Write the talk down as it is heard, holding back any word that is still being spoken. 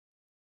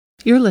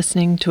You're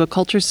listening to a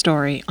culture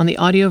story on the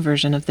audio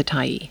version of The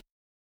Tyee.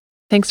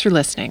 Thanks for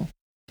listening.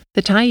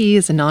 The Tyee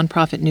is a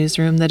nonprofit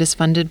newsroom that is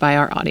funded by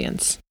our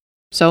audience.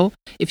 So,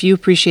 if you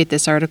appreciate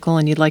this article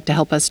and you'd like to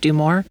help us do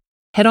more,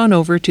 head on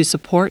over to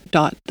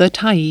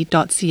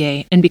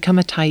support.thetyee.ca and become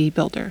a Tyee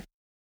builder.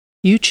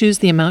 You choose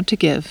the amount to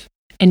give,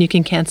 and you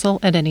can cancel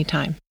at any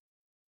time.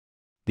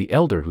 The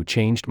Elder Who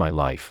Changed My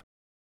Life.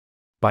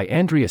 By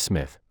Andrea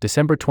Smith,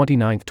 December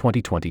 29,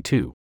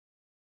 2022.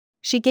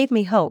 She gave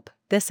me hope,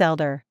 this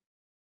elder.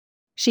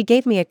 She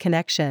gave me a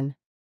connection.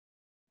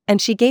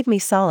 And she gave me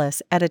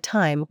solace at a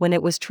time when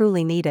it was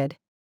truly needed.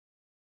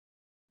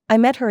 I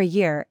met her a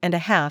year and a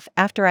half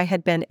after I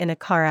had been in a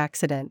car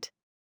accident.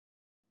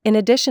 In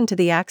addition to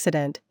the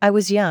accident, I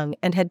was young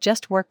and had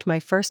just worked my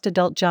first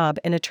adult job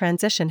in a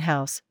transition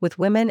house with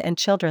women and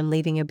children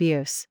leaving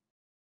abuse.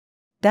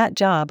 That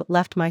job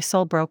left my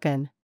soul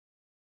broken.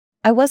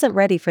 I wasn't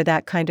ready for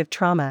that kind of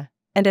trauma,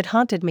 and it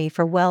haunted me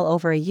for well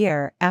over a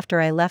year after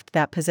I left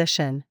that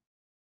position.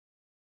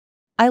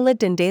 I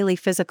lived in daily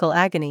physical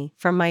agony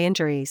from my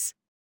injuries.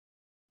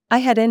 I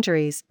had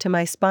injuries to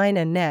my spine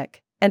and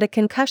neck, and a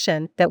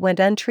concussion that went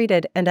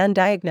untreated and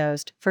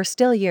undiagnosed for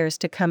still years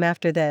to come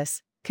after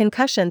this.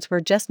 Concussions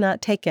were just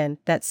not taken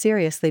that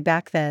seriously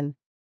back then.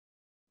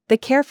 The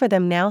care for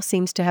them now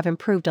seems to have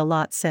improved a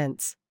lot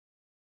since.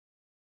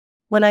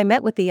 When I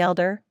met with the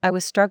elder, I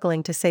was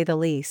struggling to say the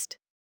least.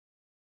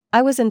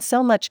 I was in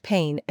so much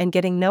pain and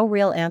getting no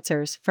real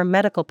answers from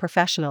medical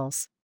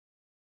professionals.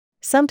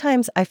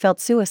 Sometimes I felt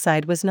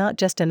suicide was not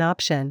just an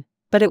option,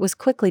 but it was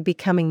quickly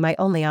becoming my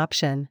only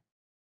option.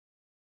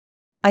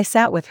 I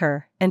sat with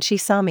her, and she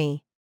saw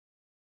me.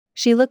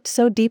 She looked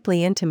so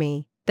deeply into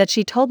me that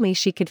she told me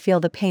she could feel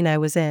the pain I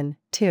was in,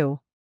 too.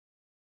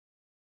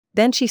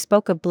 Then she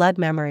spoke of blood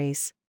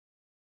memories.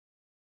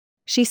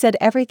 She said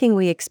everything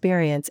we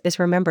experience is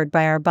remembered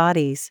by our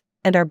bodies,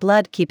 and our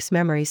blood keeps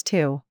memories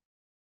too.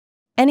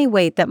 Any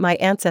weight that my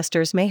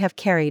ancestors may have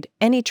carried,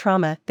 any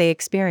trauma they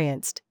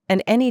experienced,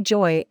 and any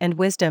joy and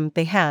wisdom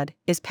they had,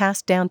 is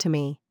passed down to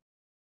me.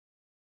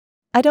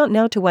 I don't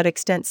know to what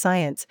extent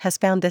science has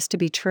found this to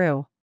be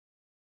true.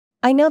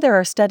 I know there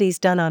are studies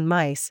done on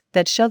mice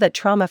that show that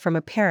trauma from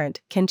a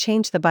parent can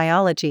change the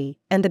biology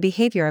and the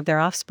behavior of their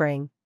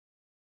offspring.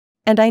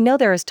 And I know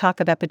there is talk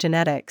of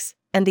epigenetics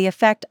and the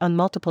effect on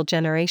multiple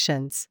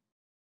generations.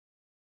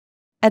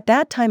 At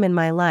that time in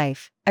my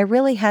life, I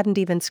really hadn't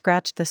even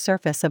scratched the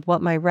surface of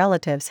what my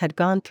relatives had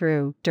gone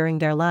through during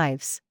their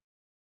lives.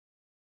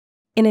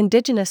 In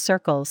Indigenous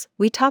circles,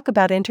 we talk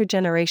about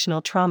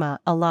intergenerational trauma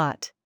a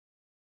lot.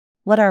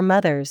 What our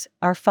mothers,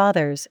 our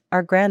fathers,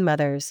 our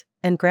grandmothers,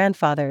 and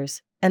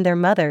grandfathers, and their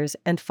mothers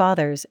and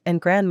fathers and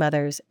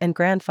grandmothers and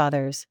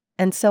grandfathers,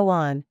 and so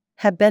on,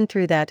 have been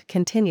through that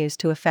continues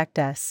to affect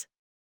us.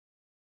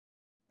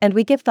 And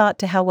we give thought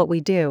to how what we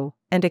do,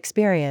 and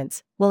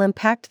experience, will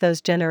impact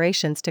those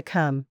generations to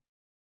come.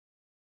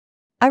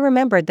 I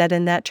remembered that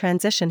in that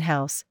transition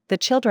house, the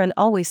children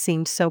always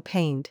seemed so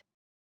pained.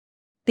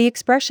 The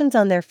expressions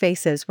on their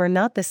faces were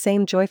not the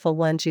same joyful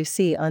ones you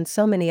see on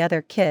so many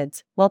other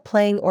kids while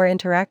playing or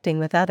interacting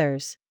with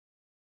others.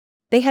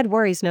 They had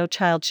worries no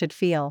child should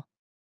feel.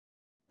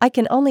 I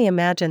can only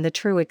imagine the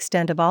true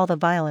extent of all the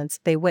violence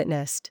they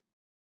witnessed.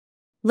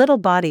 Little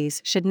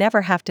bodies should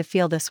never have to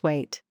feel this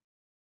weight.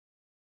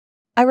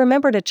 I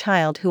remembered a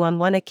child who on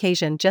one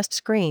occasion just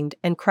screamed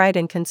and cried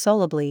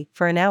inconsolably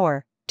for an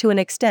hour, to an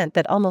extent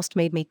that almost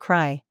made me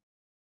cry.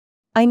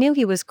 I knew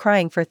he was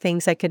crying for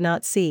things I could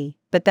not see,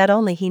 but that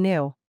only he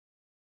knew.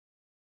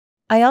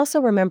 I also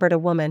remembered a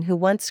woman who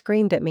once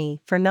screamed at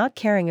me for not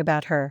caring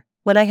about her,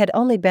 when I had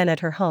only been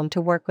at her home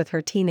to work with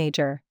her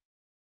teenager.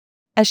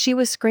 As she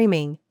was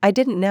screaming, I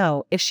didn't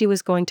know if she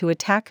was going to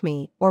attack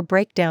me or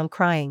break down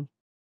crying.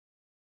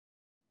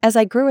 As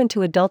I grew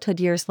into adulthood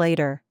years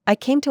later, I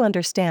came to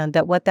understand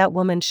that what that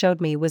woman showed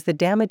me was the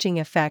damaging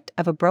effect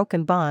of a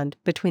broken bond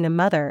between a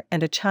mother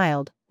and a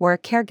child, or a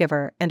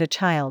caregiver and a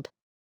child.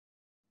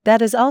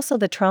 That is also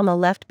the trauma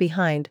left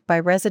behind by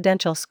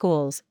residential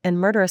schools and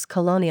murderous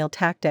colonial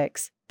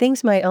tactics,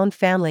 things my own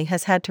family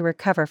has had to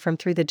recover from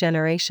through the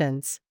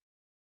generations.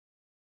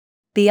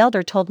 The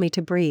elder told me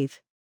to breathe.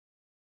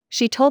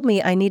 She told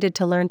me I needed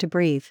to learn to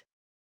breathe.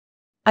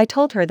 I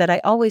told her that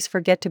I always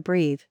forget to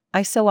breathe,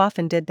 I so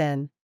often did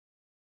then.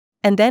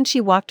 And then she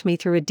walked me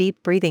through a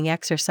deep breathing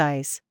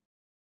exercise.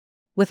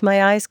 With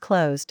my eyes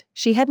closed,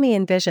 she had me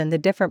envision the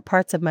different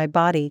parts of my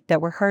body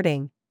that were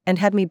hurting, and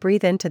had me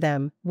breathe into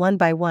them, one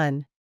by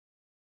one.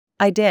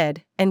 I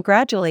did, and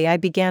gradually I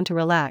began to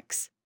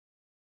relax.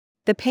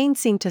 The pain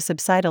seemed to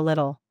subside a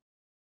little.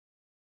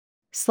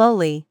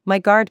 Slowly, my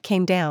guard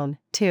came down,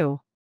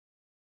 too.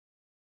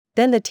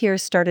 Then the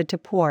tears started to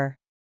pour.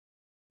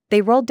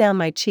 They rolled down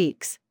my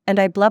cheeks, and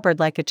I blubbered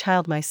like a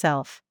child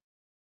myself.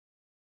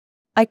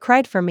 I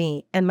cried for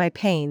me and my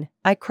pain,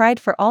 I cried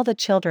for all the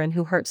children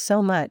who hurt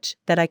so much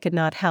that I could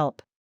not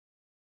help.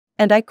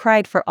 And I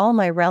cried for all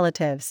my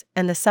relatives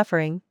and the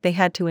suffering they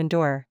had to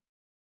endure.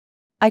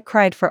 I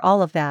cried for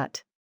all of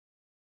that.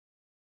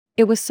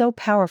 It was so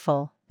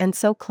powerful and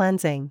so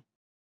cleansing.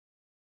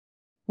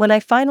 When I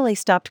finally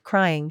stopped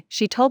crying,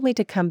 she told me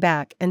to come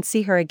back and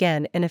see her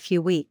again in a few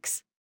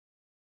weeks.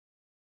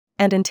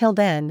 And until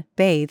then,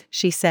 bathe,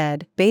 she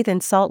said, bathe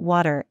in salt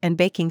water and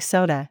baking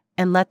soda,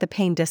 and let the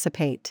pain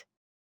dissipate.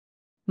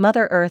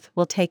 Mother Earth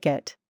will take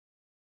it.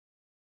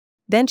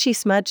 Then she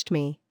smudged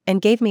me,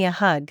 and gave me a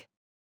hug.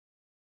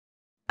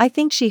 I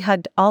think she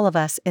hugged all of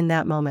us in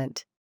that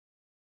moment.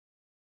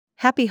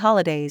 Happy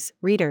holidays,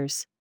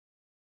 readers.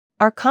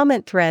 Our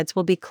comment threads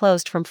will be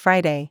closed from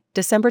Friday,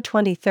 December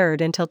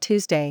 23rd until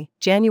Tuesday,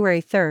 January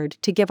 3rd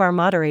to give our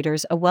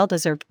moderators a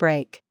well-deserved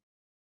break.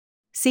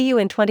 See you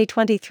in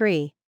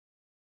 2023.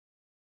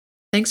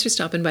 Thanks for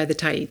stopping by the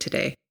Tyee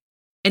today.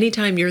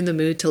 Anytime you're in the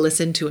mood to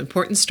listen to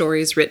important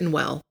stories written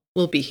well,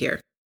 we'll be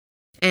here.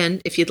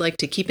 And if you'd like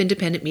to keep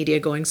independent media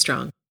going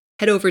strong,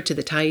 head over to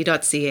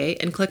thetyee.ca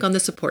and click on the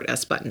Support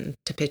Us button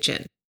to pitch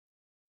in.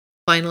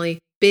 Finally,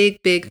 big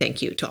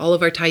thank you to all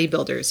of our Tyee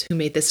builders who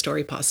made this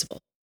story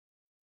possible.